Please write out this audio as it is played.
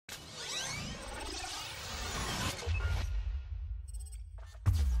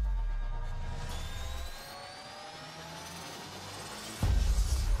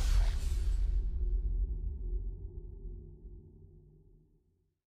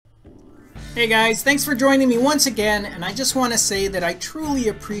Hey guys, thanks for joining me once again, and I just want to say that I truly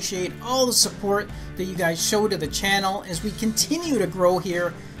appreciate all the support that you guys show to the channel as we continue to grow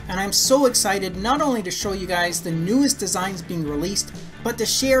here, and I'm so excited not only to show you guys the newest designs being released, but to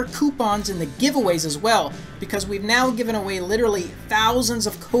share coupons in the giveaways as well, because we've now given away literally thousands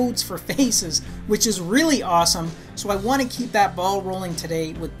of codes for faces, which is really awesome. So I want to keep that ball rolling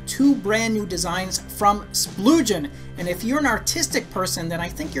today with two brand new designs from Splugen. And if you're an artistic person, then I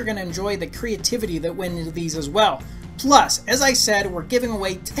think you're going to enjoy the creativity that went into these as well. Plus, as I said, we're giving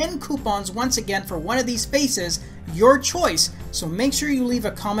away 10 coupons once again for one of these faces, your choice. So make sure you leave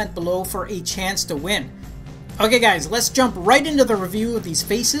a comment below for a chance to win. Okay guys, let's jump right into the review of these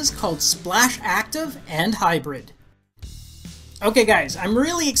faces called Splash Active and Hybrid. Okay guys, I'm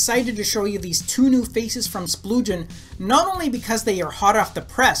really excited to show you these two new faces from Splugen, not only because they are hot off the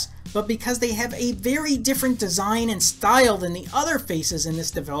press, but because they have a very different design and style than the other faces in this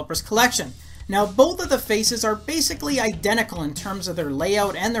developer's collection. Now both of the faces are basically identical in terms of their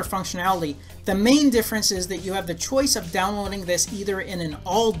layout and their functionality. The main difference is that you have the choice of downloading this either in an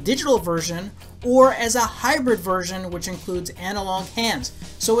all digital version or as a hybrid version which includes analog hands.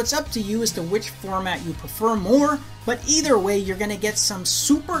 So it's up to you as to which format you prefer more, but either way you're going to get some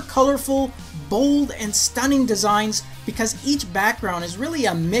super colorful, bold, and stunning designs because each background is really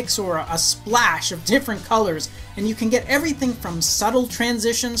a mix or a splash of different colors, and you can get everything from subtle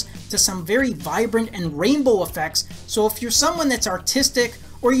transitions to some very vibrant and rainbow effects. So if you're someone that's artistic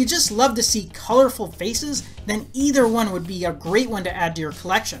or you just love to see colorful faces, then either one would be a great one to add to your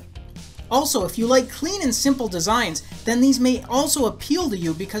collection. Also, if you like clean and simple designs, then these may also appeal to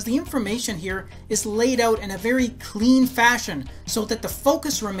you because the information here is laid out in a very clean fashion so that the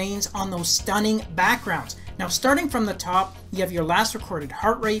focus remains on those stunning backgrounds. Now starting from the top, you have your last recorded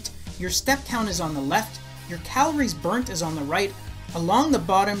heart rate, your step count is on the left, your calories burnt is on the right, along the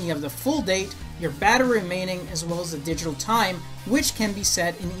bottom you have the full date, your battery remaining, as well as the digital time, which can be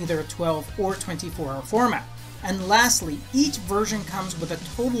set in either a 12 or 24-hour format. And lastly, each version comes with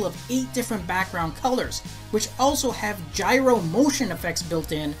a total of 8 different background colors, which also have gyro motion effects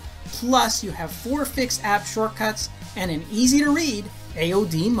built in, plus you have 4 fixed app shortcuts and an easy to read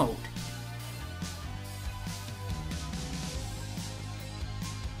AOD mode.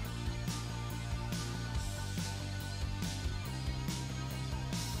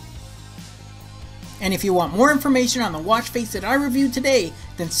 And if you want more information on the watch face that I reviewed today,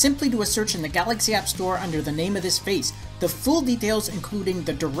 then simply do a search in the Galaxy App Store under the name of this face. The full details, including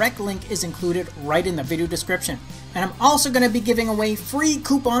the direct link, is included right in the video description. And I'm also going to be giving away free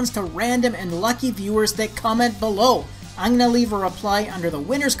coupons to random and lucky viewers that comment below. I'm going to leave a reply under the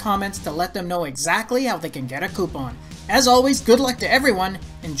winner's comments to let them know exactly how they can get a coupon. As always, good luck to everyone,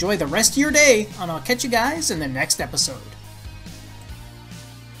 enjoy the rest of your day, and I'll catch you guys in the next episode.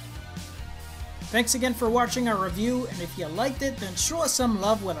 Thanks again for watching our review, and if you liked it, then show us some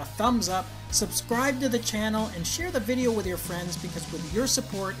love with a thumbs up, subscribe to the channel, and share the video with your friends because with your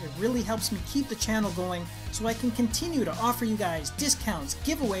support, it really helps me keep the channel going so I can continue to offer you guys discounts,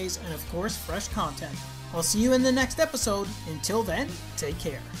 giveaways, and of course, fresh content. I'll see you in the next episode. Until then, take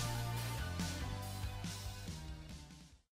care.